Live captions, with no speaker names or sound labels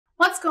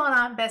going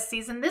on,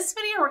 besties? In this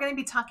video, we're going to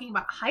be talking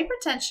about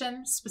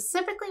hypertension,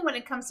 specifically when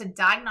it comes to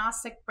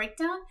diagnostic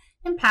breakdown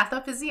and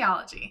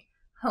pathophysiology.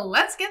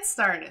 Let's get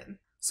started.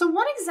 So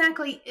what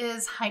exactly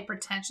is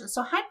hypertension?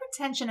 So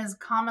hypertension is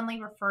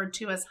commonly referred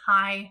to as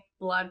high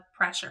blood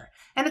pressure,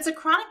 and it's a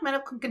chronic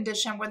medical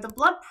condition where the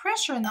blood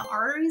pressure in the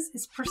arteries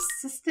is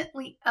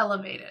persistently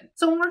elevated.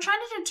 So when we're trying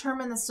to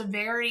determine the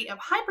severity of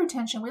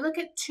hypertension, we look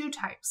at two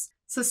types,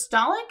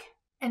 systolic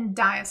and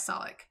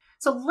diastolic.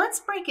 So let's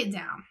break it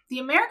down. The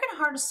American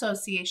Heart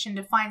Association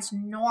defines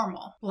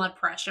normal blood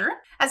pressure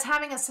as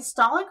having a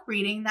systolic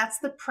reading, that's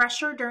the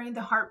pressure during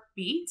the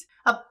heartbeat,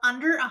 of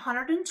under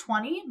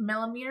 120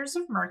 millimeters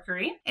of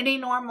mercury, and a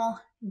normal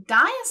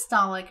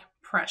diastolic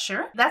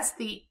pressure, that's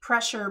the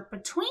pressure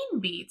between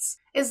beats,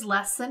 is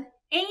less than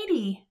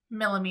 80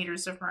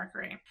 millimeters of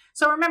mercury.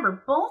 So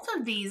remember, both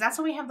of these, that's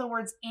why we have the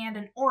words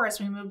and or as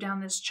we move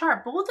down this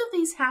chart. Both of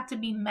these have to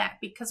be met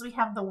because we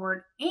have the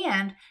word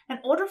and in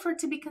order for it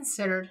to be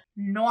considered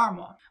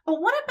normal.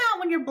 But what about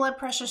when your blood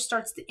pressure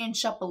starts to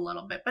inch up a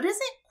little bit, but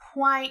isn't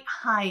quite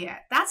high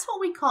yet? That's what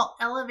we call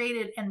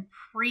elevated and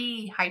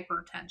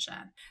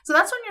pre-hypertension. So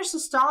that's when your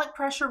systolic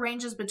pressure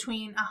ranges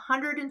between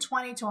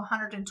 120 to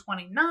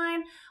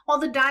 129, while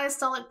the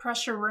diastolic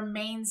pressure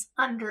remains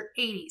under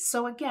 80.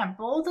 So again,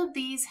 both of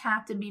these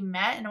have to be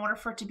met in order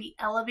for it to be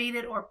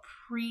elevated or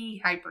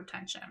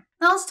pre-hypertension.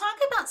 Now let's talk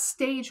about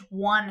stage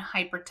 1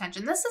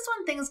 hypertension. This is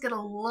when things get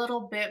a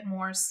little bit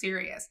more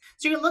serious.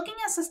 So you're looking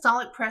at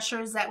systolic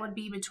pressures that would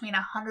be between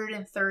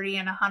 130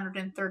 and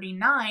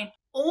 139,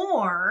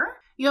 or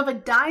you have a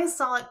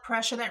diastolic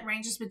pressure that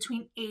ranges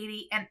between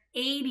 80 and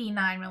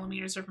 89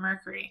 millimeters of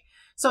mercury.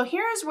 So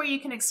here's where you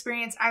can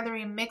experience either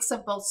a mix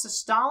of both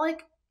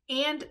systolic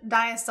and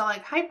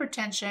diastolic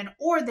hypertension,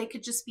 or they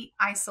could just be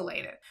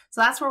isolated. So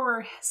that's where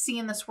we're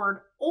seeing this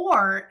word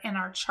or in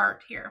our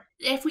chart here.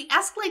 If we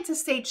escalate to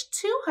stage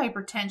 2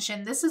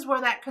 hypertension, this is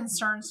where that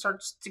concern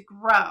starts to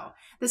grow.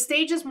 The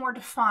stage is more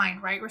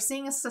defined, right? We're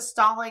seeing a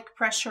systolic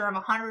pressure of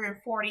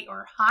 140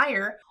 or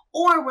higher,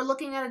 or we're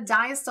looking at a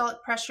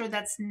diastolic pressure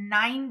that's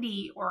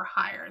 90 or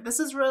higher. This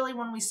is really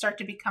when we start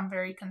to become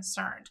very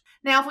concerned.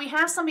 Now, if we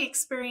have somebody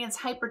experience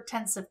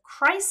hypertensive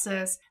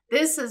crisis,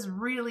 this is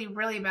really,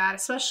 really bad,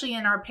 especially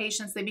in our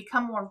patients. They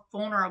become more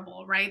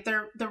vulnerable, right?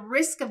 The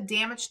risk of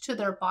damage to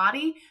their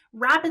body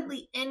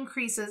rapidly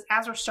increases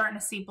as we're starting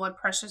to see blood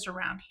pressures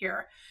around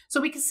here.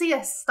 So we can see a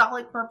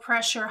systolic blood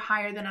pressure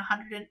higher than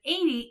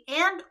 180,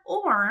 and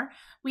or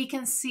we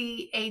can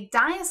see a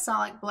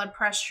diastolic blood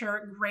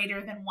pressure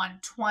greater than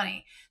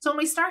 120. So when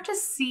we start to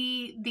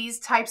see these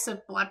types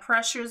of blood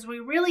pressures,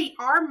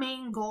 our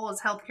main goal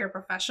as healthcare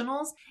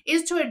professionals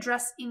is to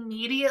address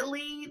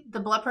immediately the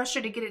blood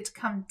pressure to get it to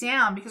come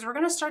down, because we're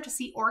going to start to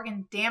see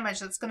organ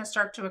damage that's going to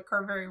start to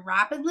occur very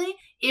rapidly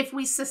if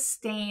we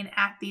sustain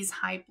at these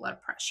high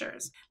blood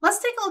pressures. Let's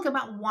take a look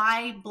about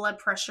why blood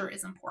pressure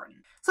is important.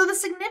 So the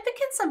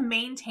significance of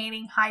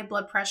maintaining high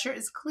blood pressure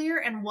is clear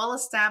and well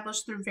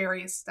established through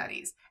various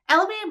studies.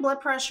 Elevated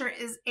blood pressure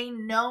is a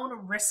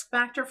known risk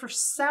factor for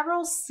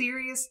several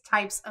serious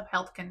types of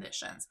health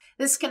conditions.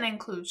 This can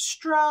include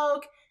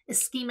stroke,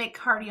 ischemic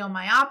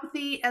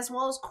cardiomyopathy, as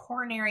well as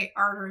coronary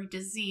artery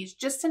disease,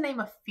 just to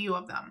name a few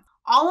of them.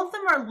 All of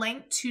them are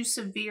linked to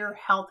severe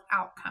health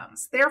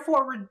outcomes.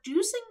 Therefore,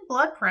 reducing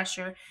blood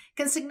pressure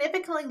can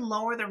significantly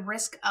lower the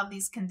risk of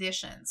these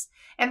conditions.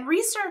 And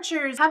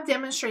researchers have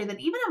demonstrated that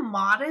even a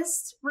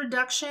modest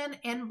reduction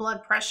in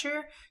blood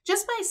pressure,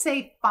 just by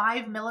say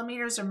 5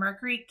 millimeters of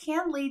mercury,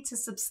 can lead to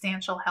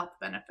substantial health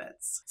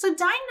benefits. So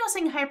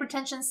diagnosing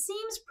hypertension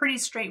seems pretty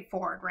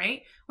straightforward,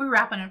 right? We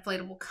wrap an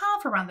inflatable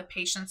cuff around the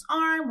patient's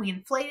arm, we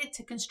inflate it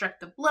to constrict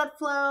the blood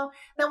flow,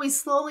 then we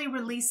slowly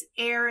release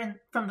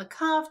air from the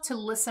cuff to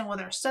listen with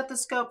our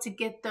stethoscope to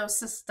get those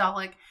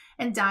systolic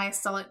and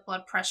diastolic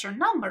blood pressure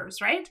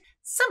numbers, right?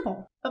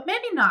 Simple, but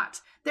maybe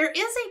not. There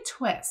is a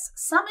twist.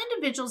 Some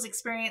individuals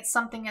experience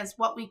something as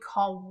what we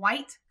call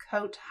white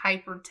coat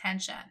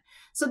hypertension.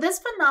 So this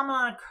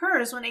phenomenon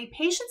occurs when a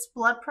patient's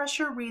blood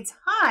pressure reads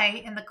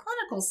high in the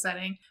clinical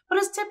setting, but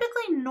is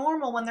typically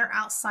normal when they're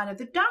outside of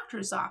the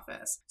doctor's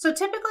office. So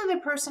typically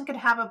the person could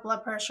have a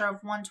blood pressure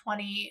of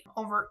 120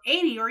 over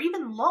 80 or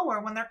even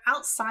lower when they're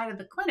outside of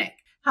the clinic.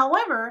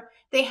 However,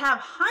 they have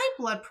high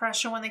blood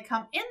pressure when they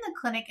come in the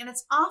clinic, and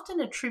it's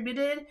often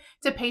attributed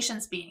to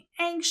patients being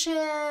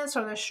anxious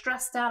or they're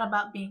stressed out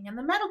about being in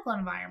the medical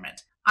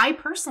environment. I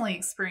personally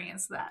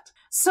experienced that.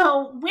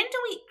 So when do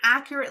we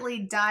accurately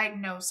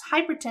diagnose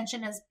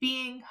hypertension as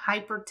being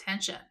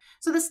hypertension?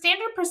 So the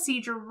standard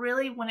procedure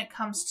really when it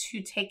comes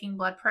to taking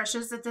blood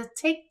pressures is to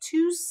take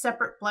 2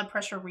 separate blood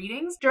pressure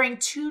readings during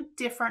 2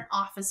 different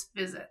office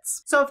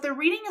visits. So if the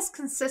reading is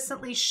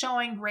consistently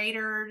showing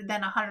greater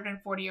than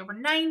 140 over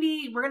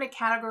 90, we're going to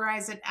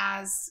categorize it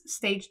as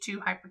stage 2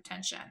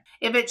 hypertension.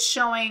 If it's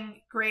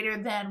showing greater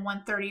than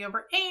 130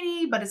 over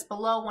 80, but it's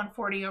below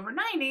 140 over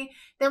 90,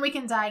 then we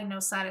can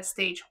diagnose diagnosed as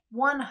stage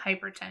 1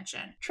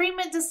 hypertension.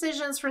 Treatment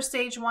decisions for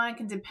stage 1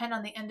 can depend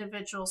on the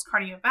individual's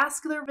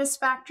cardiovascular risk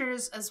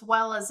factors as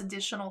well as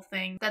additional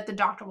things that the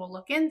doctor will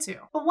look into.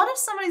 But what if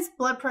somebody's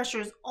blood pressure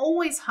is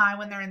always high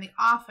when they're in the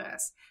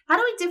office? How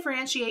do we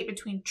differentiate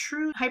between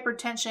true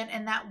hypertension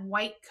and that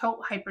white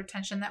coat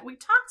hypertension that we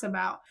talked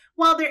about?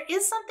 Well, there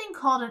is something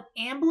called an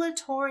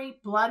ambulatory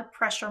blood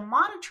pressure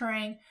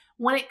monitoring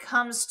when it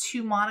comes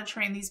to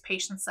monitoring these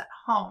patients at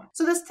home.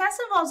 So this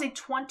test involves a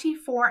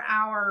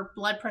 24-hour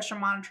blood pressure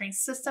monitoring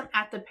system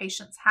at the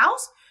patient's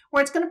house,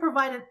 where it's going to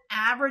provide an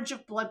average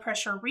of blood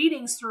pressure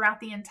readings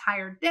throughout the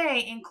entire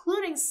day,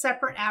 including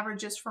separate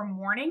averages for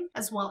morning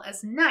as well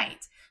as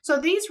night. So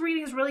these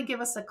readings really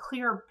give us a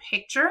clearer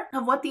picture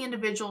of what the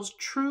individual's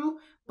true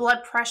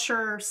blood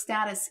pressure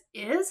status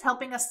is,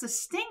 helping us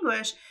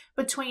distinguish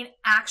between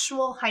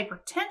actual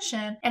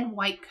hypertension and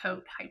white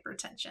coat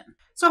hypertension.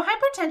 So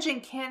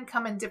hypertension can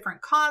come in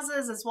different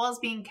causes as well as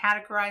being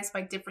categorized by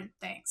different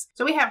things.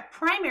 So we have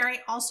primary,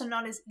 also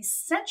known as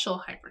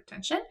essential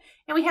hypertension,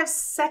 and we have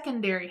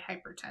secondary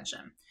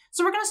hypertension.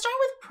 So we're going to start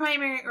with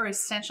primary or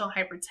essential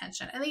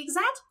hypertension, and the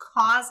exact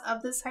cause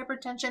of this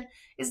hypertension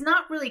is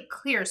not really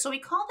clear, so we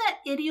call that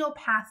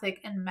idiopathic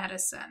in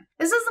medicine.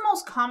 This is the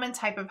most common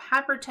type of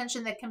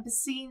hypertension that can be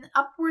seen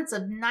upwards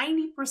of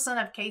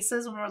 90% of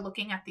cases when we're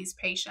looking at these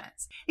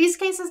patients. These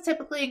cases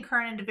typically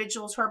occur in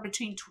individuals who are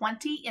between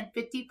 20 and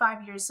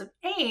 55 years of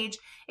age.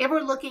 If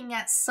we're looking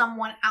at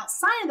someone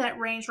outside of that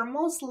range, we're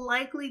most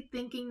likely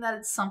thinking that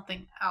it's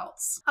something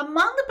else.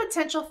 Among the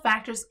potential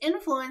factors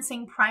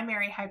influencing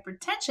primary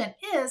hypertension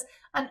is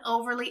an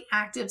overly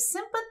active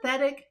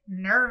sympathetic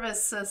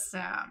nervous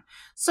system.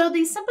 So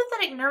the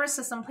sympathetic nervous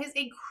system plays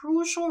a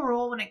crucial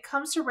role when it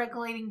comes to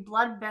regulating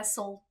blood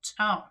vessel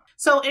tone.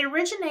 So it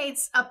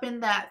originates up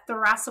in that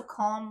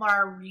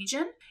thoracocolumnar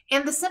region,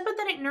 and the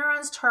sympathetic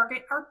neurons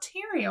target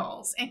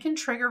arterioles and can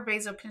trigger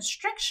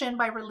vasoconstriction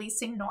by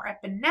releasing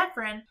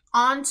norepinephrine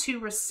onto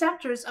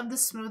receptors of the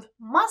smooth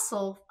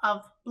muscle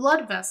of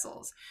blood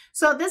vessels.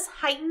 So this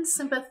heightened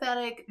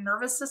sympathetic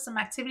nervous system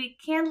activity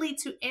can lead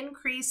to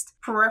increased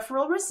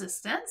peripheral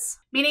resistance,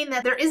 meaning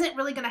that there isn't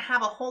really going to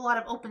have a whole lot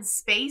of open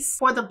space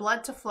for the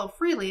blood to flow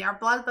freely. Our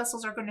blood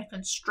vessels are going to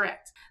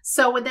constrict.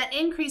 So with that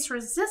increased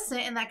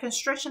resistance and that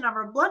constriction of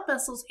our blood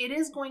vessels, it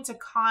is going to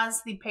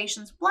cause the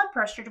patient's blood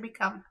pressure to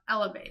become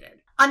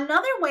elevated.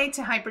 Another way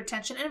to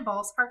hypertension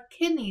involves our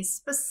kidneys,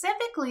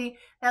 specifically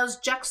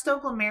those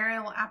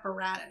juxtaglomerular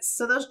apparatus.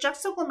 So those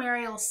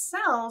juxtaglomerular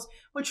cells,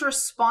 which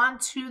respond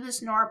to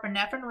this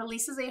norepinephrine,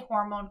 releases a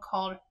hormone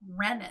called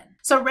renin.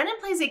 So renin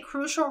plays a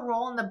crucial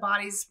role in the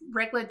body's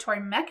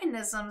regulatory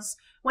mechanisms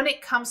when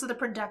it comes to the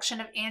production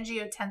of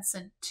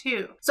angiotensin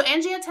II. So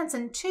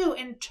angiotensin II,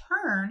 in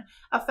turn,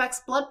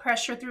 affects blood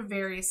pressure through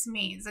various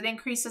means. It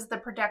increases the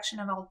production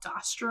of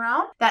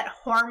aldosterone, that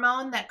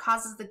hormone that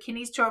causes the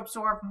kidneys to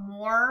absorb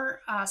more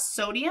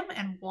sodium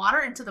and water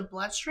into the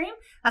bloodstream.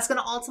 That's going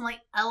to ultimately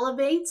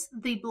elevate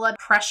the blood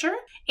pressure.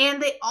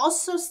 And they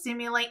also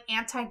stimulate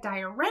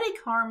antidiuretic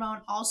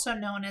hormone, also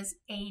known as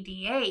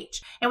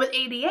ADH. And with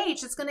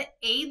ADH, it's going to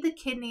aid the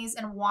kidneys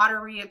in water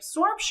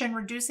reabsorption,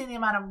 reducing the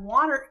amount of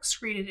water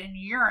excreted in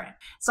urine.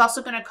 It's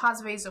also going to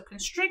cause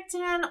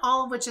vasoconstriction,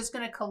 all of which is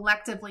going to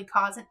collectively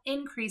cause an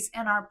increase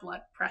in our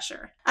blood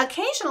pressure.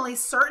 Occasionally,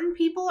 certain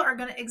people are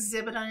going to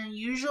exhibit an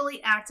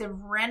unusually active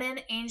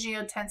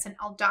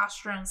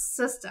renin-angiotensin-aldosterone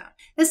system.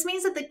 This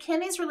means that the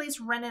kidneys release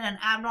renin in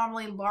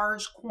abnormally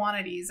large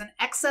quantities. An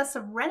excess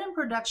of renin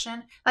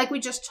production, like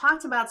we just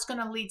talked about, is going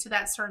to lead to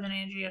that surge in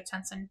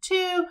angiotensin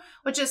II,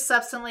 which is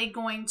subsequently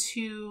going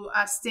to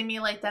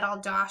stimulate that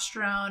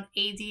aldosterone,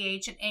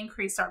 ADH, and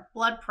increase our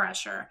blood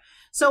pressure.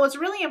 So it's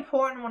really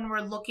important when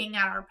we're looking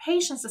at our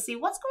patients to see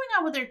what's going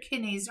on with their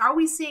kidneys. Are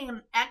we seeing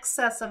an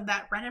excess of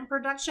that renin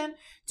production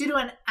due to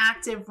an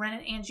active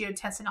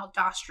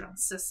renin-angiotensin-aldosterone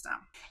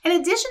system? In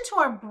addition to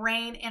our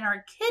brain and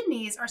our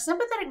kidneys, our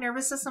sympathetic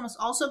nervous system is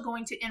also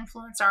going to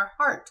influence our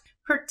heart,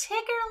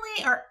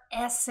 particularly our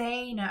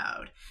SA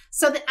node.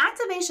 So the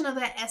activation of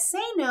that SA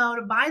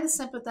node by the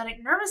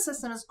sympathetic nervous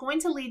system is going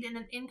to lead in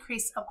an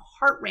increase of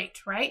heart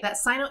rate, right? That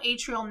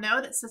sinoatrial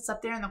node that sits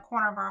up there in the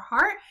corner of our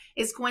heart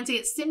is going to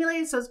get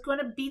stimulated, so it's going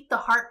to beat the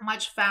heart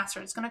much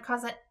faster. It's going to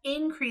cause an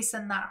increase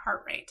in that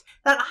heart rate.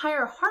 That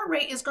higher heart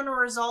rate is going to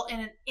result in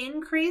an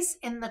increase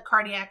in the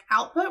cardiac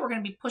output. We're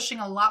going to be pushing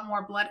a lot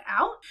more blood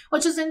out,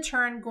 which is in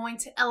turn going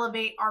to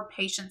elevate our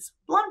patient's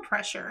blood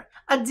pressure.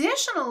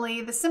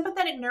 Additionally, the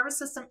sympathetic nervous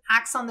system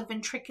acts on the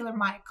ventricular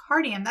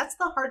myocardium. That's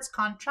the heart's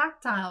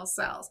contractile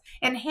cells,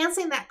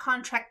 enhancing that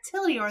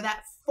contractility or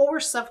that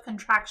force of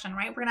contraction,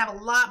 right? We're going to have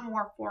a lot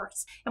more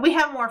force. If we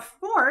have more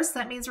force,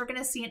 that means we're going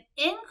to see an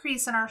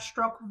increase in our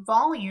stroke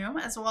volume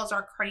as well as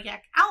our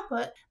cardiac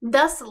output,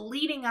 thus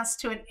leading us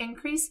to an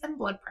increase in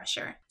blood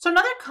pressure. So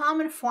another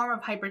common form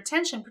of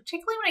hypertension,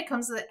 particularly when it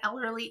comes to the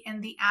elderly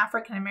and the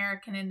African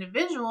American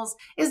individuals,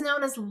 is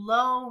known as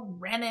low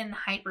renin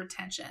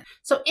hypertension.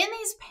 So in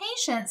these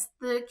patients,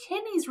 the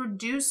kidneys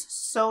reduce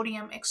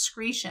sodium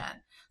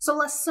excretion. So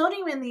less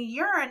sodium in the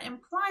urine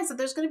implies that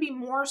there's going to be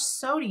more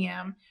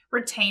sodium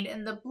retained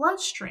in the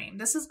bloodstream.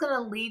 This is going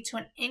to lead to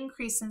an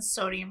increase in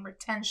sodium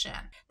retention.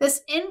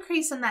 This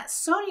increase in that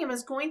sodium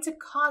is going to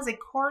cause a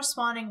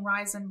corresponding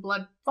rise in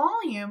blood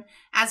volume.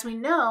 As we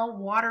know,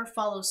 water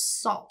follows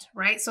salt,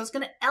 right? So it's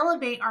going to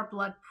elevate our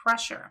blood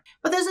pressure.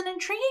 But there's an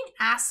intriguing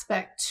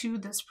aspect to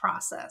this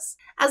process.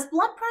 As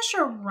blood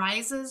pressure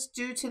rises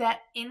due to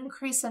that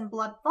increase in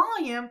blood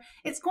volume,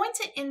 it's going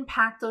to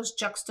impact those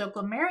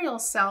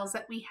juxtaglomerular cells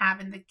that we have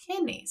in the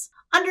kidneys.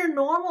 Under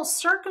normal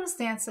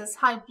circumstances,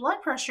 high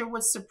blood pressure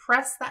would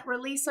suppress that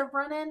release of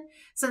renin,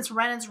 since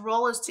renin's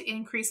role is to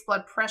increase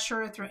blood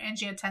pressure through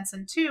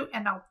angiotensin II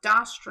and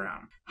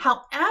aldosterone.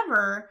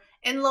 However,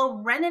 in low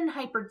renin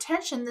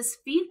hypertension, this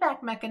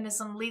feedback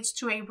mechanism leads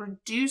to a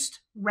reduced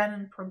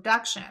renin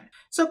production.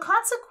 So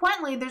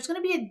consequently, there's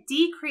going to be a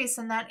decrease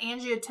in that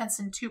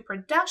angiotensin II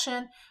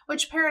production,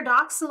 which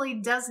paradoxically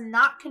does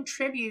not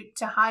contribute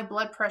to high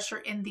blood pressure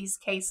in these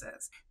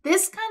cases.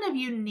 This kind of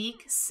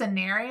unique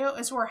scenario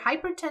is where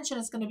hypertension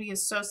is going to be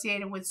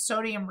associated with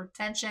sodium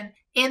retention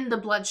in the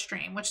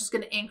bloodstream, which is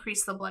going to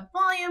increase the blood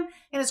volume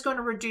and is going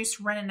to reduce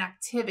renin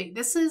activity.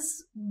 This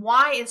is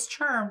why it's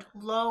termed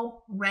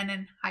low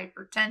renin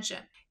hypertension.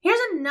 Here's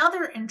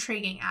another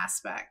intriguing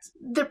aspect.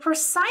 The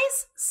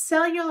precise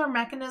cellular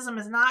mechanism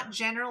is not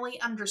generally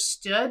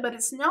understood, but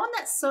it's known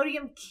that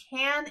sodium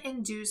can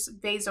induce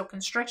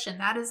vasoconstriction.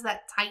 That is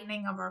that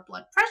tightening of our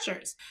blood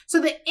pressures.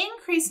 So the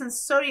increase in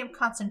sodium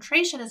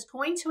concentration is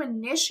going to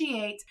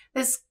initiate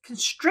this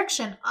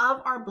constriction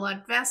of our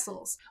blood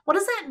vessels. What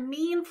does that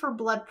mean for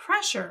blood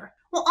pressure?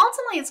 Well,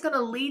 ultimately, it's going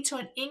to lead to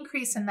an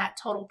increase in that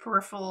total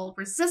peripheral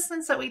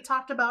resistance that we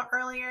talked about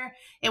earlier.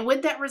 And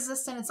with that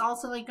resistance, it's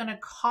also going to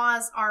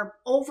cause our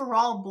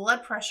overall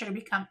blood pressure to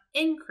become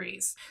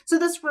increased. So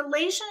this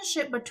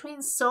relationship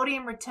between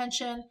sodium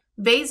retention,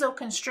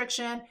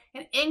 vasoconstriction,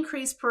 and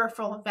increased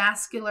peripheral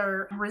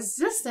vascular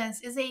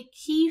resistance is a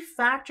key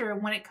factor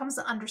when it comes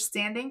to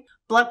understanding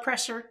blood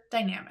pressure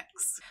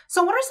dynamics.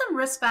 So what are some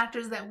risk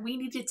factors that we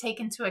need to take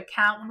into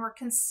account when we're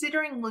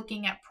considering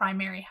looking at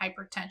primary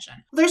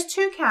hypertension? There's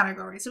two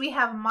categories. We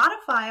have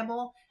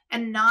modifiable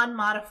and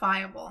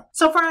non-modifiable.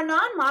 So for our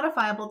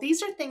non-modifiable,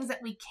 these are things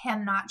that we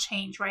cannot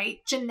change, right?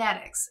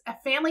 Genetics. A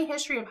family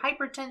history of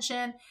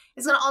hypertension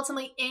is going to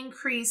ultimately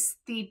increase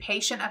the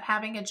patient of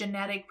having a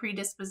genetic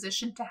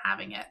predisposition to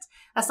having it.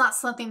 That's not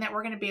something that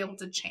we're going to be able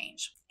to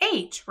change.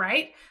 Age,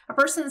 right? A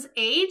person's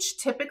age,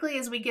 typically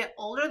as we get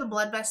older, the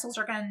blood vessels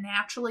are going to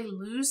naturally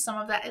lose some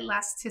of that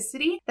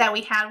elasticity that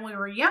we had when we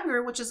were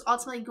younger, which is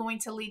ultimately going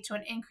to lead to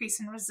an increase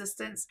in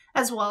resistance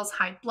as well as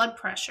high blood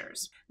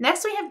pressures.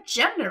 Next, we have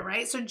gender,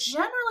 right? So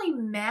generally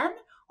men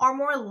are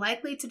more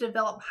likely to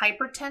develop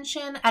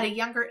hypertension at a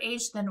younger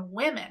age than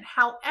women.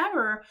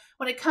 However,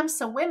 when it comes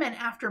to women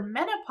after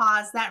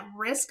menopause, that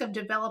risk of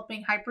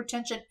developing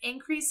hypertension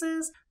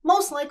increases,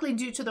 most likely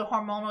due to the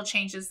hormonal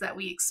changes that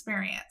we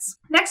experience.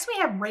 Next, we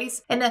have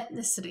race and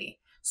ethnicity.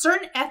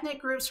 Certain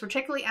ethnic groups,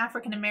 particularly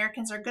African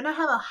Americans, are going to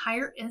have a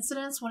higher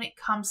incidence when it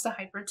comes to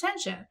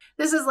hypertension.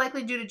 This is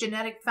likely due to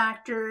genetic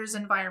factors,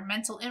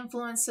 environmental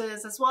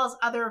influences, as well as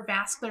other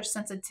vascular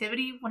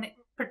sensitivity when it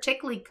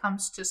particularly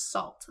comes to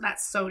salt,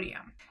 that's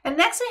sodium. And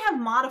next we have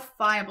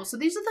modifiable. So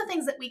these are the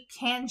things that we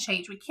can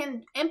change. We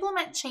can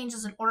implement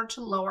changes in order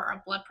to lower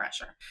our blood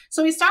pressure.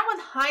 So we start with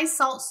high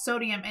salt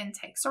sodium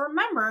intake. So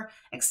remember,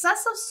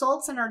 excessive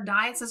salts in our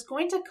diets is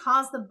going to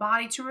cause the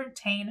body to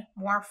retain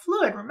more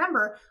fluid.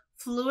 Remember,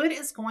 fluid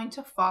is going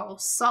to follow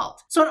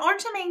salt. So in order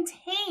to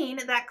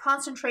maintain that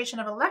concentration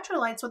of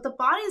electrolytes, what the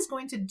body is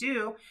going to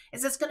do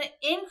is it's going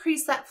to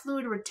increase that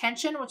fluid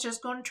retention, which is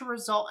going to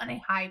result in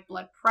a high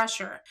blood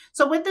pressure.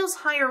 So with those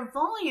higher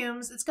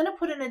volumes, it's going to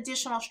put an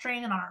additional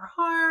strain on our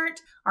heart,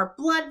 our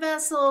blood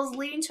vessels,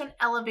 leading to an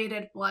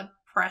elevated blood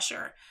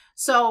pressure.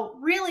 So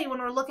really, when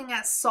we're looking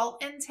at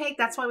salt intake,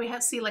 that's why we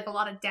see like a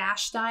lot of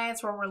DASH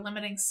diets where we're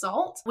limiting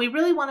salt. We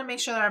really want to make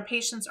sure that our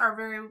patients are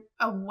very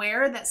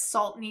aware that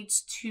salt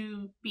needs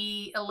to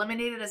be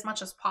eliminated as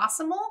much as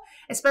possible,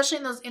 especially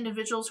in those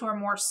individuals who are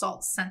more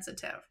salt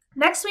sensitive.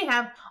 Next, we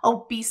have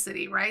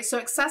obesity, right? So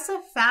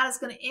excessive fat is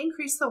going to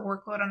increase the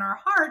workload on our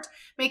heart,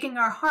 making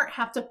our heart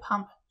have to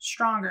pump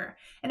stronger.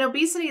 And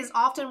obesity is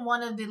often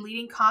one of the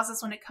leading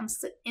causes when it comes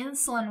to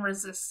insulin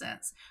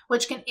resistance,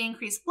 which can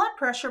increase blood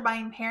pressure by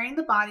impairing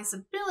the body's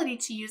ability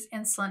to use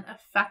insulin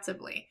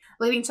effectively,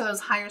 leading to those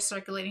higher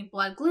circulating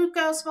blood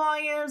glucose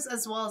volumes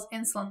as well as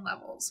insulin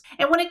levels.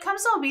 And when it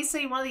comes to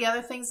obesity, one of the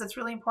other things that's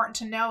really important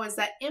to know is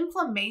that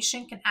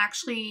inflammation can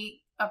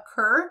actually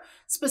occur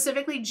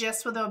specifically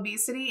just with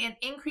obesity and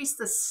increase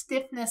the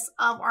stiffness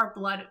of our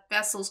blood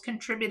vessels,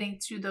 contributing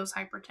to those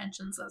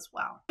hypertensions as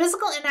well.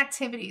 Physical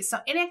inactivity. So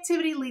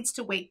inactivity leads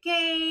to weight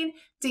gain,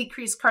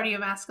 decreased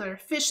cardiovascular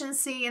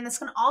efficiency, and this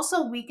can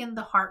also weaken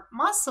the heart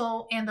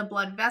muscle and the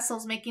blood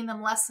vessels, making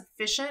them less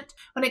efficient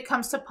when it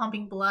comes to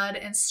pumping blood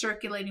and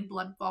circulating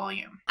blood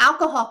volume.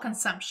 Alcohol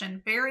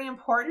consumption, very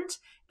important.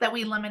 that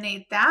we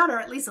eliminate that, or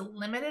at least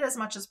limit it as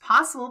much as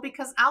possible,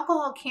 because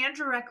alcohol can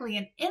directly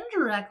and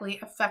indirectly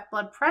affect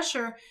blood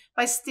pressure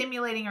by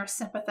stimulating our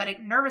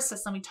sympathetic nervous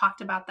system. We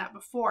talked about that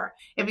before.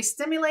 If we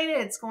stimulate it,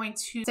 it's going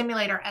to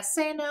stimulate our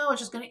SANO,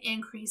 which is going to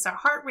increase our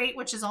heart rate,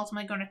 which is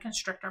ultimately going to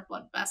constrict our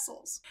blood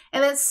vessels.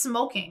 And then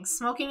smoking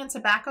and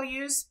tobacco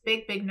use,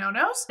 big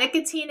no-nos.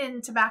 Nicotine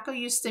and tobacco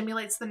use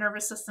stimulates the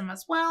nervous system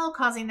as well,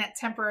 causing that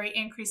temporary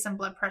increase in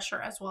blood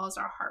pressure as well as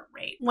our heart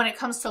rate. When it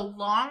comes to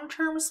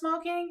long-term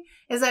smoking,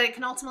 is that it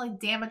can ultimately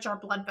damage our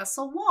blood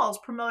vessel walls,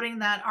 promoting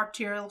that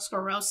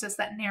arteriosclerosis,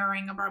 that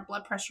narrowing of our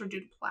blood pressure due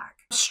to plaque.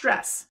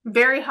 Stress.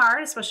 Very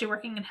hard, especially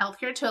working in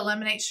healthcare, to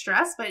eliminate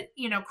stress, but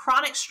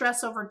chronic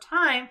stress over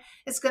time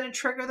is going to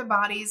trigger the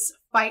body's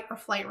fight or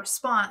flight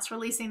response,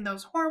 releasing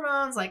those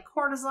hormones like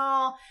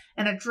cortisol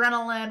and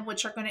adrenaline,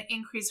 which are going to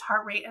increase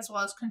heart rate as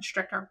well as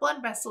constrict our blood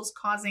vessels,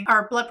 causing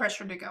our blood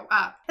pressure to go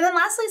up. And then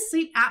lastly,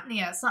 sleep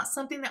apnea. It's not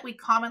something that we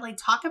commonly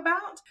talk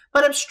about,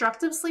 but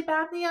obstructive sleep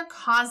apnea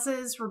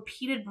causes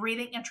repeated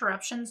breathing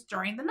interruptions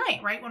during the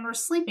night, right? When we're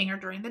sleeping or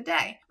during the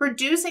day,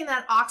 reducing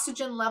that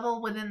oxygen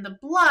level within the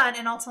blood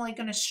and ultimately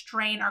going to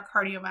strain our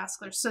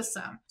cardiovascular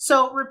system.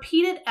 So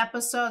repeated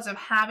episodes of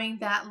having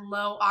that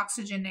low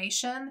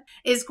oxygenation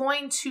is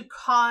going to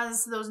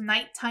cause those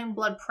nighttime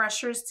blood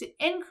pressures to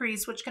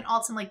increase, which can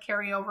ultimately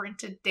carry over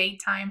into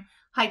daytime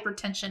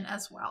hypertension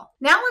as well.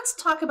 Now let's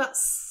talk about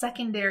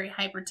secondary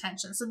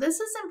hypertension. So this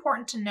is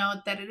important to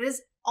note that it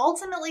is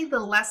ultimately the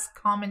less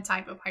common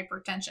type of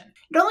hypertension.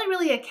 It only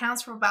really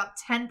accounts for about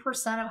 10%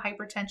 of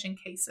hypertension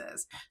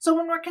cases. So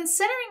when we're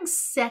considering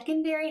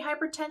secondary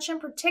hypertension,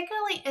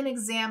 particularly in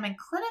exam and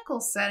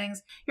clinical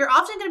settings, you're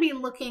often going to be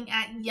looking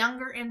at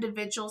younger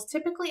individuals,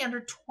 typically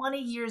under 20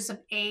 years of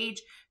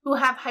age, who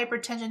have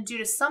hypertension due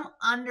to some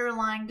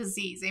underlying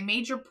disease. A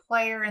major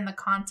player in the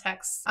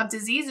context of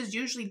disease is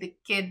usually the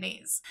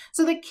kidneys.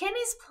 So the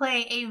kidneys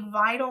play a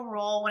vital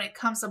role when it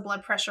comes to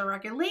blood pressure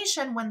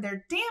regulation. When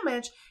they're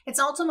damaged, it's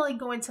ultimately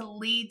going to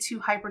lead to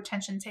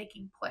hypertension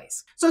taking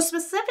place. So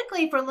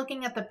specifically, if we're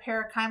looking at the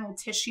parenchymal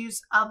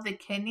tissues of the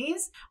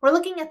kidneys, we're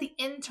looking at the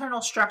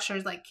internal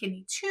structures like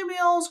kidney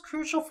tubules,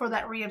 crucial for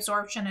that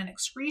reabsorption and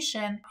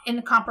excretion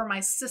in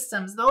compromised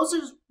systems. Those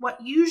are what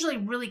usually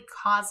really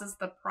causes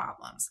the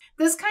problems.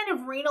 This kind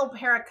of renal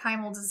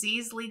parenchymal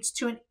disease leads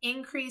to an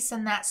increase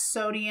in that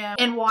sodium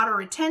and water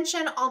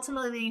retention,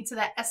 ultimately leading to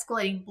that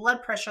escalating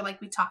blood pressure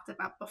like we talked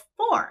about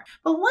before.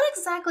 But what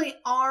exactly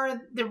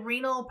are the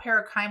renal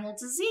parenchymal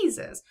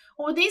diseases?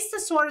 Well, with these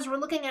disorders, we're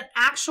looking at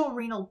actual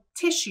renal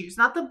tissues,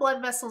 not the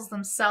blood vessels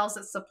themselves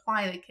that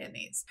supply the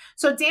kidneys.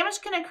 So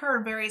damage can occur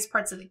in various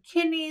parts of the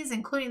kidneys,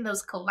 including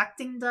those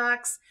collecting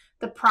ducts,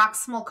 the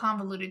proximal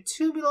convoluted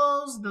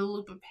tubules, the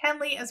loop of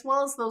Henle, as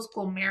well as those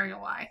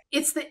glomeruli.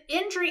 It's the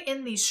injury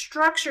in these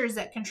structures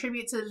that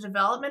contribute to the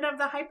development of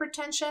the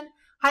hypertension,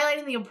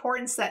 highlighting the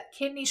importance that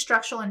kidney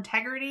structural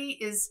integrity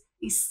is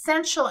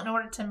essential in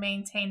order to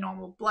maintain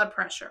normal blood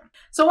pressure.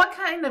 So what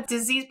kind of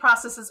disease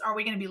processes are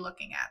we going to be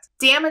looking at?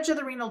 Damage of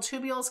the renal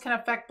tubules can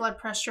affect blood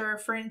pressure.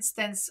 For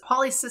instance,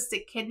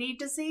 polycystic kidney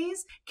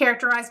disease,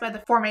 characterized by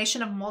the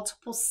formation of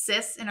multiple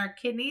cysts in our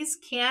kidneys,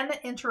 can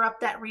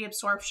interrupt that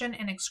reabsorption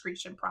and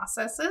excretion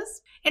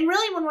processes. And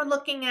really, when we're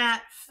looking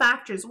at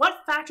factors,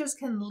 what factors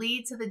can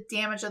lead to the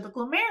damage of the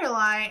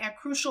glomeruli, a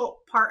crucial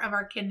part of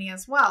our kidney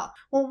as well?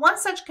 Well, one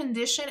such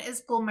condition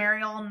is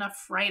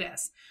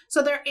glomerulonephritis.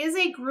 So there is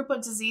a group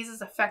of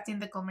diseases affecting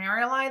the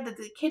glomeruli that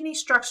the kidney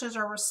structures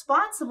are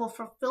responsible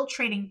for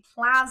filtrating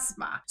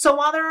plasma. So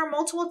while there are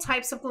multiple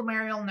types of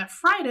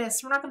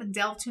glomerulonephritis, we're not going to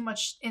delve too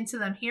much into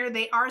them here.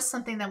 They are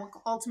something that will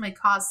ultimately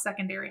cause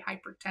secondary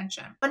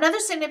hypertension. Another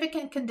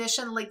significant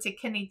condition linked to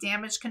kidney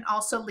damage can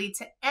also lead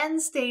to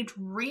end-stage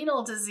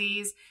renal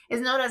disease,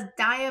 is known as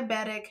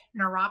diabetic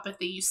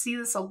neuropathy. You see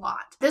this a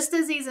lot. This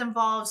disease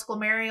involves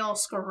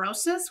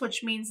glomerulosclerosis,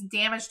 which means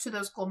damage to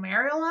those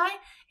glomeruli,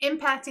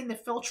 impacting the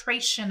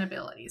filtration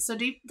abilities. So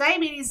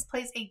diabetes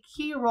plays a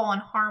key role in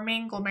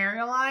harming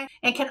glomeruli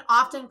and can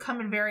often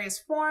come in various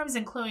forms,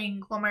 including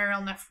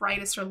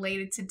glomerulonephritis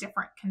related to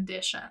different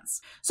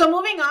conditions. So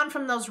moving on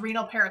from those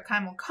renal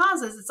parenchymal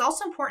causes, it's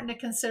also important to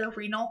consider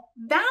renal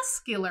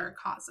vascular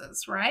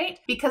causes, right?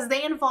 Because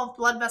they involve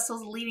blood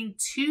vessels leading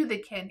to the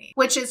kidney,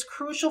 which is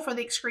crucial for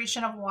the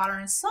excretion of water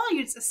and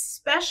solutes,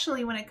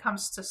 especially when it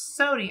comes to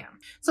sodium.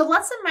 So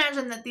let's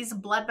imagine that these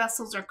blood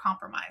vessels are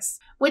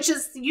compromised, which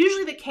is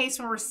usually the case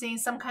when we're seeing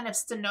some kind of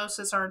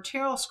stenosis or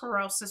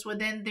arteriosclerosis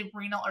within the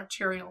renal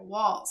arterial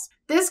walls.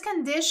 This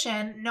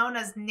condition, known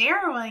as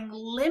narrowing,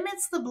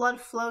 limits the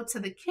blood flow to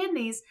the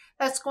kidneys.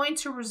 That's going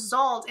to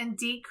result in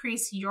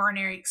decreased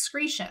urinary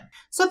excretion.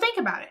 So think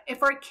about it.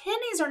 If our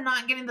kidneys are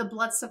not getting the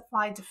blood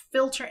supply to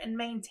filter and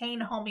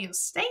maintain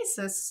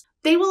homeostasis,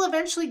 they will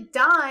eventually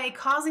die,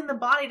 causing the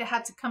body to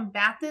have to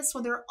combat this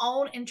with their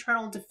own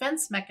internal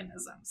defense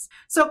mechanisms.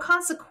 So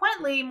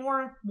consequently,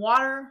 more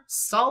water,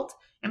 salt,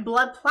 and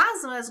blood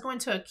plasma is going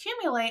to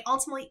accumulate,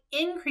 ultimately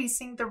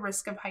increasing the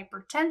risk of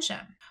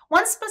hypertension.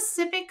 One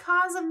specific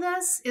cause of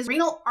this is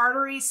renal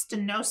artery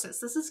stenosis.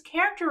 This is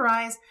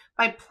characterized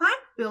by plaque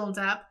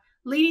buildup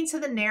leading to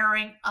the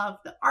narrowing of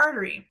the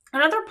artery.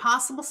 Another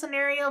possible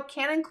scenario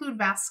can include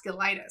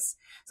vasculitis.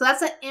 So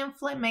that's an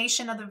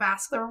inflammation of the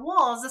vascular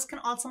walls. This can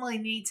ultimately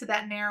lead to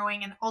that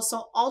narrowing and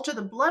also alter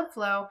the blood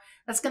flow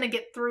that's going to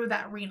get through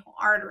that renal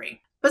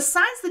artery.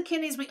 Besides the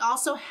kidneys, we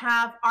also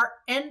have our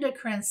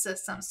endocrine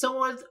system. So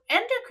with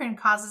endocrine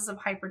causes of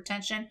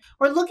hypertension,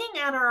 we're looking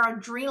at our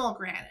adrenal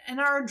gland.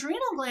 And our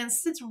adrenal gland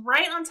sits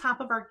right on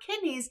top of our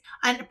kidneys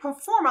and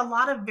perform a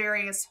lot of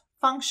various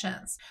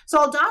functions. So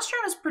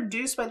aldosterone is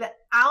produced by the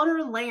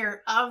outer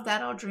layer of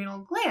that adrenal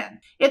gland.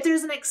 If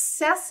there's an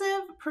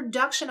excessive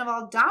production of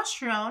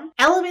aldosterone,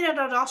 elevated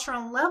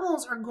aldosterone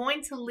levels are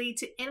going to lead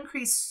to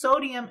increased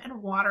sodium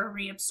and water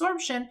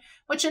reabsorption,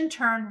 which in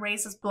turn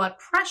raises blood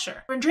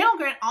pressure. The adrenal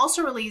gland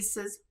also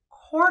releases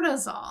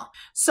cortisol.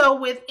 So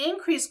with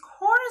increased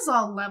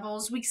cortisol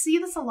levels, we see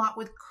this a lot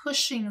with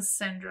Cushing's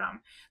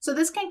syndrome. So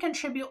this can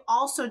contribute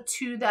also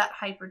to that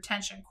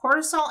hypertension.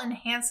 Cortisol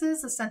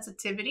enhances the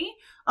sensitivity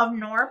of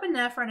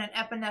norepinephrine and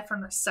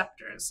epinephrine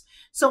receptors.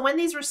 So when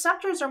these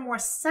receptors are more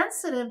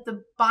sensitive,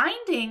 the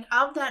binding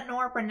of that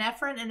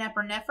norepinephrine and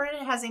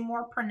epinephrine has a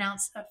more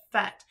pronounced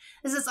effect.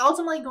 This is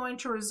ultimately going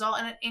to result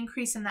in an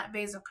increase in that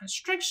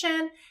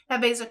vasoconstriction.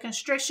 That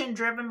vasoconstriction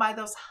driven by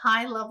those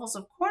high levels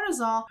of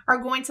cortisol are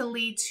going to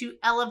lead to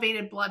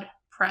elevated blood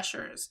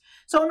pressures.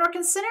 So when we're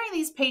considering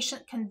these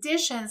patient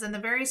conditions and the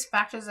various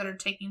factors that are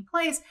taking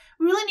place,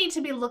 we really need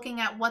to be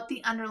looking at what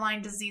the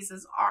underlying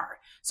diseases are.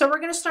 So we're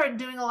going to start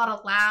doing a lot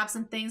of labs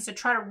and things to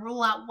try to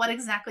rule out what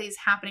exactly is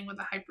happening with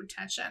the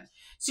hypertension.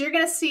 So you're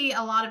going to see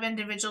a lot of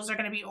individuals are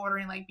going to be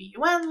ordering like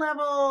BUN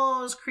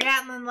levels,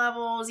 creatinine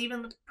levels,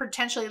 even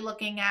potentially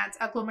looking at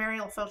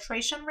glomerular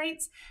filtration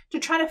rates to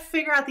try to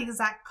figure out the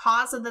exact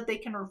cause so that they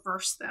can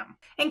reverse them.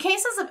 In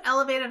cases of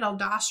elevated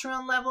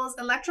aldosterone levels,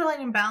 electrolyte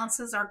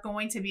imbalances are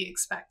going to be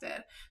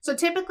expected. So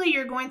typically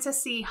you're going to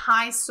see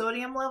high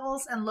sodium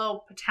levels and low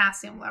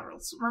potassium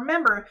levels.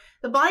 Remember,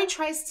 the body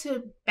tries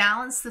to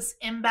balance this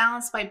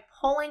imbalance by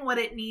pulling what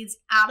it needs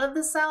out of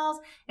the cells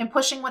and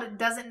pushing what it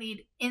doesn't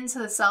need into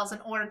the cells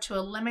in order to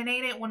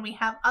eliminate it when we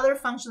have other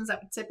functions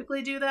that would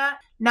typically do that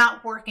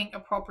not working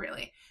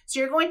appropriately. So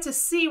you're going to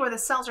see where the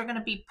cells are going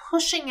to be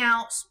pushing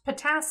out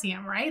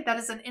potassium, right? That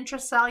is an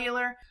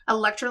intracellular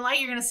electrolyte.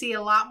 You're going to see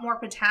a lot more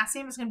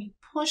potassium. It's going to be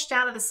pushed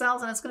out of the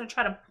cells and it's going to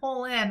try to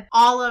pull in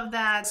all of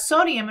that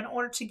sodium in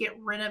order to get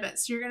rid of it.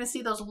 So you're going to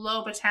see those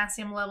low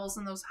potassium levels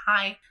and those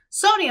high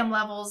sodium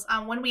levels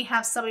when we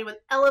have somebody with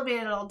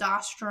elevated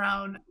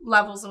aldosterone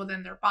levels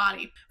within their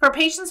body. For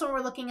patients, when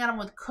we're looking at them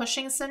with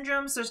Cushing's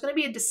syndromes, there's going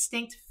to be a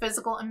distinct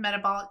physical and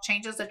metabolic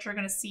changes that you're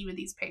going to see with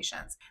these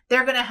patients.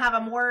 They're going to have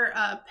a more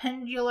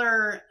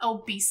pendular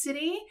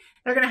obesity.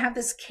 They're going to have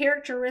this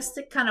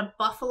characteristic kind of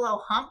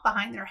buffalo hump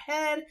behind their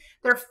head.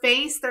 Their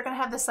face, they're going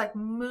to have this like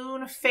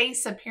moon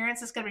face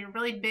appearance. It's going to be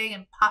really big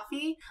and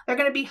puffy. They're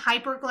going to be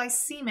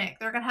hyperglycemic.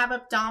 They're going to have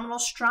abdominal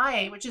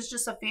striae, which is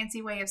just a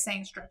fancy way of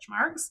saying stretch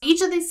marks.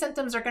 Each of these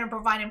symptoms are going to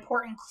provide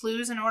important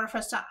clues in order for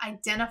us to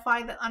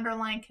identify the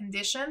underlying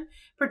condition,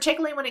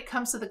 particularly when it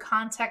comes to the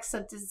context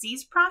of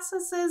disease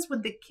processes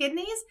with the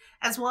kidneys,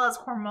 as well as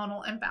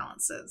hormonal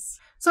imbalances.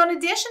 So in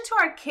addition to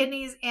our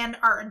kidneys and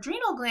our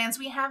adrenal glands,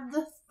 we have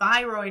the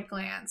thyroid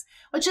glands,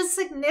 which is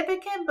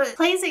significant but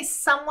plays a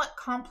somewhat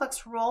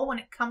complex role when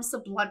it comes to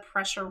blood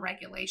pressure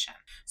regulation.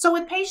 So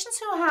with patients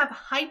who have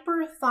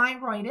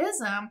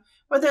hyperthyroidism,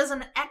 where there's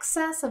an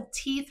excess of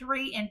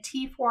T3 and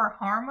T4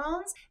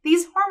 hormones,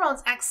 these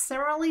hormones act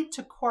similarly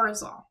to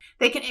cortisol.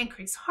 They can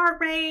increase heart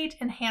rate,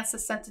 enhance the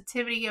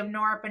sensitivity of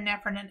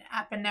norepinephrine and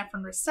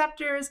epinephrine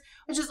receptors,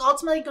 which is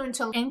ultimately going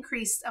to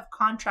increase of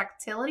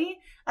contractility,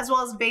 as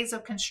well as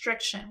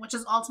vasoconstriction, which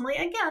is ultimately,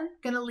 again,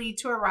 going to lead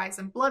to a rise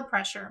in blood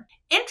pressure.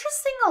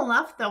 Interesting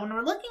enough, though, when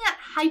we're looking at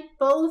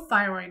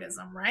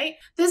hypothyroidism, right,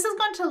 this is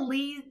going to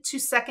lead to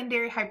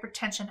secondary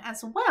hypertension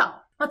as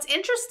well. What's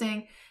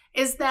interesting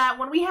is that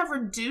when we have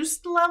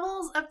reduced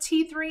levels of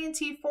T3 and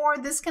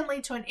T4, this can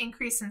lead to an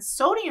increase in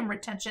sodium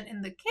retention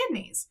in the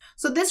kidneys.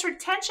 So this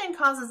retention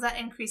causes that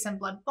increase in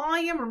blood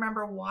volume.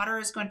 Remember, water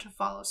is going to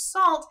follow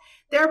salt,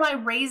 thereby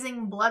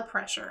raising blood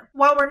pressure.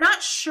 While we're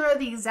not sure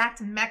the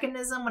exact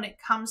mechanism when it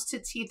comes to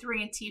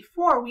T3 and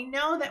T4, we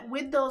know that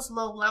with those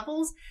low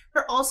levels,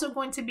 they're also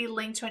going to be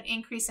linked to an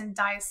increase in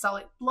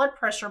diastolic blood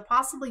pressure,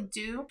 possibly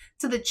due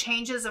to the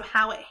changes of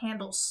how it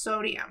handles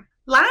sodium.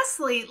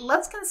 Lastly,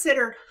 let's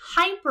consider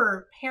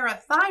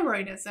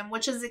hyperparathyroidism,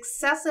 which is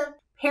excessive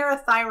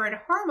parathyroid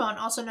hormone,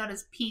 also known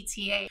as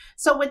PTH.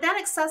 So with that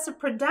excessive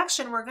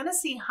production, we're going to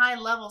see high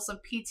levels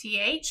of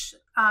PTH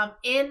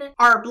in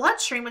our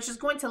bloodstream, which is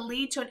going to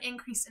lead to an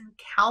increase in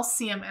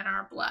calcium in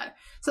our blood.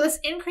 So this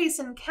increase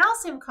in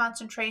calcium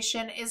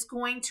concentration is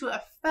going to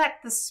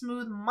affect the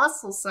smooth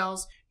muscle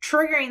cells,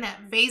 triggering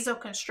that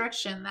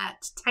vasoconstriction,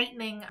 that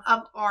tightening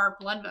of our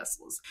blood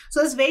vessels.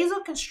 So this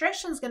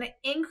vasoconstriction is going to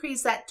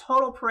increase that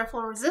total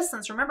peripheral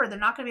resistance. Remember, they're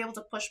not going to be able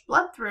to push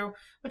blood through,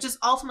 which is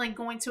ultimately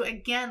going to,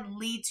 again,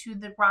 lead to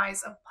the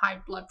rise of high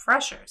blood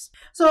pressures.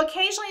 So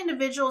occasionally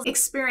individuals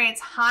experience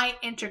high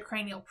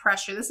intracranial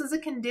pressure. This is a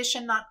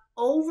condition not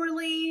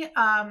overly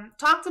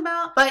talked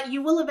about, but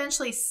you will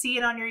eventually see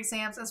it on your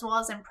exams as well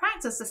as in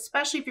practice,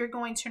 especially if you're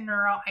going to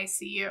neuro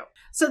ICU.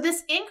 So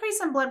this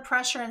increase in blood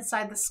pressure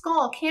inside the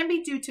skull can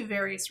be due to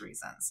various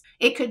reasons.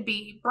 It could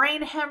be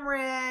brain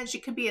hemorrhage,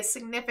 it could be a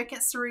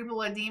significant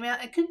cerebral edema,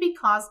 it could be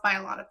caused by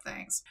a lot of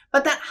things.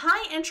 But that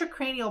high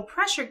intracranial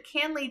pressure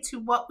can lead to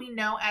what we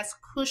know as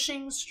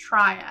Cushing's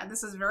triad.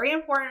 This is very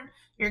important.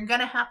 You're going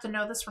to have to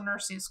know this from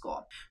nursing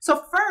school.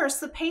 So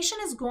first, the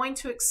patient is going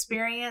to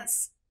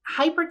experience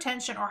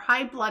hypertension or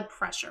high blood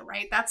pressure,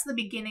 right? That's the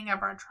beginning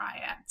of our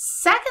triad.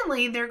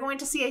 Secondly, they're going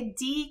to see a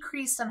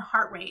decrease in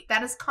heart rate.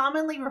 That is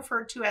commonly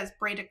referred to as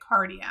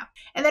bradycardia.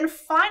 And then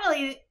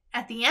finally,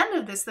 at the end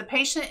of this, the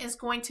patient is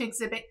going to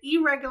exhibit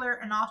irregular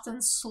and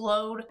often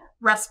slowed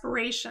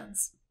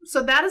respirations.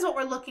 So that is what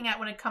we're looking at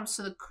when it comes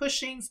to the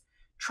Cushing's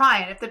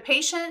triad. If the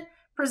patient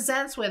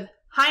presents with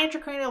high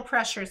intracranial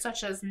pressure,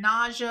 such as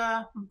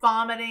nausea,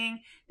 vomiting.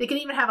 They can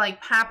even have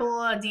like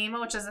papillary edema,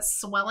 which is a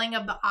swelling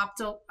of the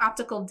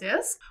optical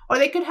disc, or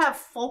they could have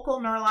focal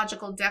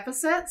neurological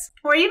deficits,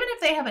 or even if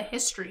they have a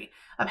history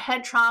of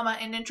head trauma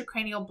and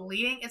intracranial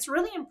bleeding. It's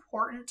really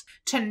important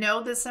to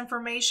know this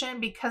information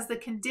because the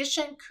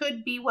condition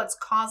could be what's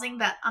causing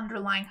that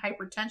underlying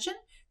hypertension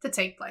to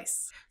take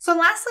place. So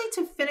lastly,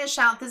 to finish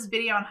out this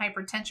video on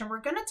hypertension,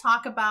 we're going to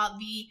talk about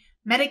the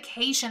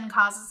medication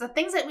causes, the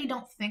things that we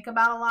don't think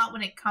about a lot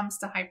when it comes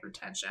to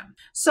hypertension.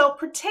 So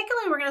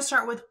particularly, we're going to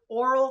start with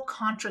oral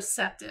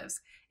contraceptives.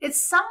 It's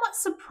somewhat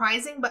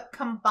surprising, but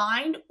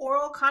combined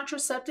oral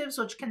contraceptives,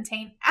 which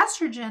contain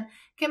estrogen,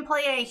 can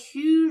play a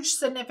huge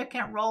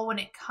significant role when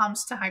it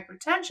comes to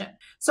hypertension.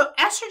 So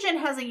estrogen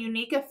has a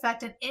unique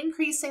effect in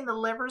increasing the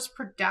liver's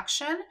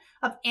production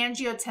of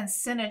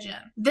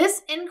angiotensinogen.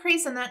 This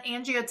increase in that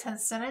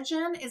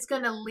angiotensinogen is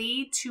going to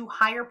lead to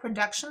higher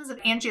productions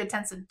of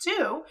angiotensin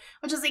II,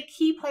 which is a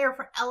key player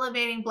for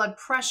elevating blood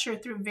pressure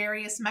through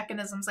various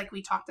mechanisms like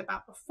we talked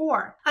about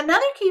before.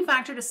 Another key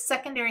factor to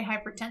secondary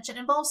hypertension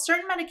involves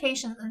certain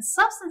medications and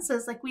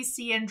substances like we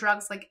see in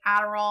drugs like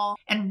Adderall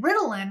and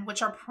Ritalin,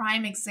 which are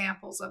prime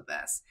examples of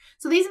this.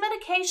 So these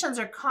medications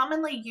are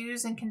commonly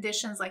used in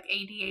conditions like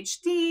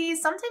ADHD,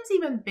 sometimes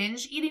even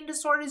binge eating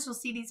disorders. You'll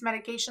see these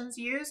medications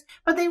used,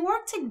 but they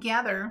work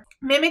together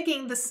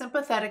mimicking the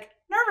sympathetic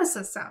nervous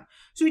system.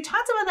 So we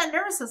talked about that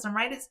nervous system,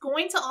 right? It's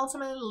going to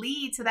ultimately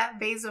lead to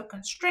that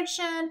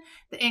vasoconstriction,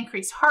 the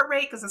increased heart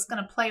rate, because it's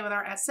going to play with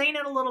our SA in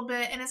it a little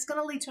bit, and it's going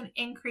to lead to an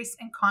increase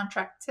in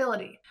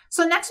contractility.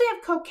 So next we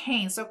have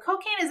cocaine. So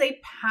cocaine is a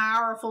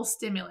powerful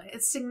stimulant.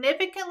 It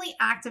significantly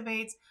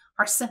activates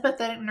our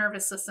sympathetic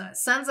nervous system. It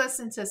sends us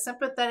into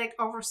sympathetic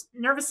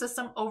nervous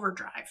system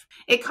overdrive.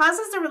 It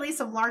causes the release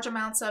of large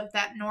amounts of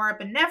that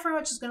norepinephrine,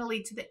 which is going to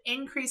lead to the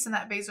increase in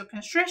that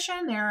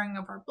vasoconstriction, narrowing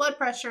of our blood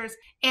pressures,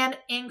 and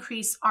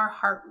increase our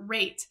heart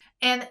rate.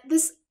 And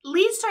this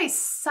leads to a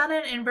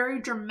sudden and very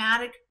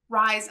dramatic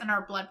rise in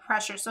our blood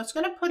pressure. So it's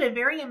going to put a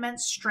very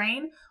immense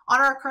strain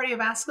on our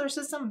cardiovascular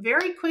system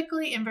very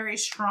quickly and very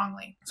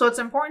strongly. So it's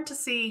important to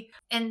see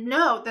and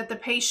note that the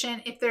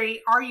patient, if they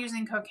are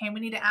using cocaine,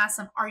 we need to ask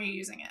them, are you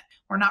using it?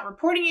 We're not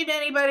reporting it to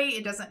anybody.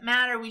 It doesn't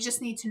matter. We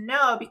just need to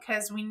know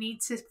because we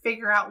need to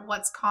figure out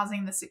what's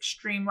causing this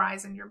extreme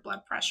rise in your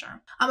blood pressure.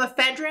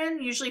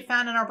 Ephedrine, usually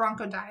found in our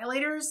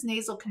bronchodilators,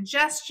 nasal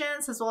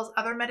congestions, as well as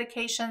other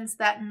medications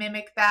that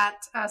mimic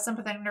that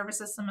sympathetic nervous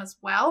system as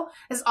well,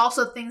 is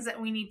also things that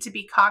we need to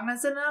be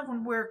cognizant of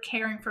when we're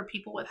caring for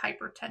people with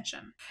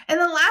hypertension. And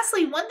then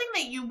lastly, one thing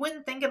that you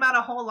wouldn't think about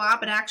a whole lot,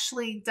 but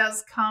actually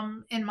does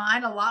come in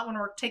mind a lot when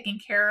we're taking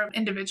care of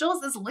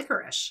individuals, is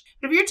licorice.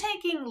 If you're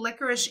taking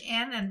licorice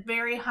in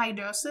very high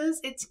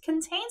doses, it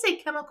contains a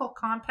chemical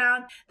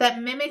compound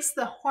that mimics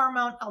the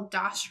hormone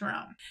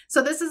aldosterone.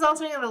 So this is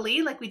ultimately going to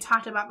lead, like we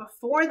talked about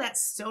before, that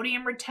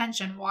sodium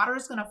retention. Water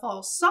is going to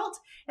follow salt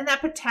and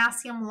that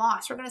potassium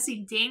loss. We're going to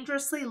see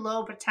dangerously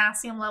low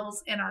potassium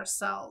levels in our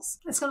cells.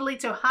 It's going to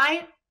lead to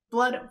high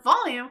blood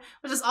volume,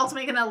 which is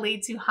ultimately going to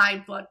lead to high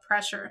blood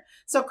pressure.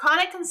 So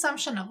chronic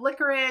consumption of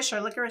licorice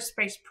or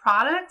licorice-based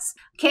products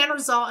can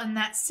result in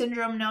that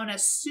syndrome known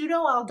as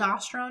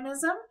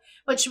pseudoaldosteronism,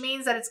 which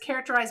means that it's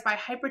characterized by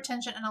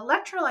hypertension and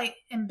electrolyte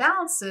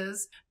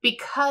imbalances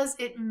because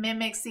it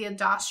mimics the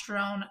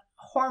aldosterone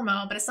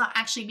hormone, but it's not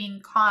actually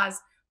being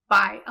caused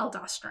by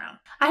aldosterone.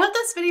 I hope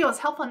this video was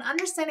helpful in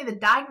understanding the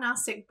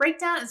diagnostic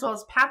breakdown as well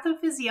as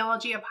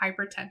pathophysiology of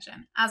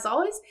hypertension. As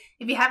always,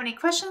 if you have any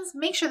questions,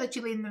 make sure that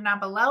you leave them down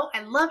below.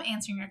 I love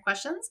answering your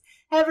questions.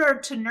 Head over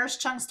to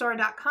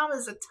nursecheungstore.com.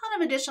 There's a ton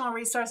of additional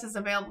resources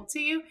available to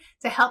you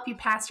to help you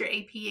pass your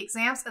AP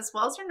exams as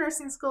well as your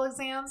nursing school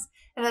exams.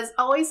 And as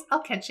always,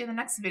 I'll catch you in the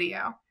next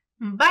video.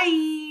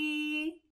 Bye!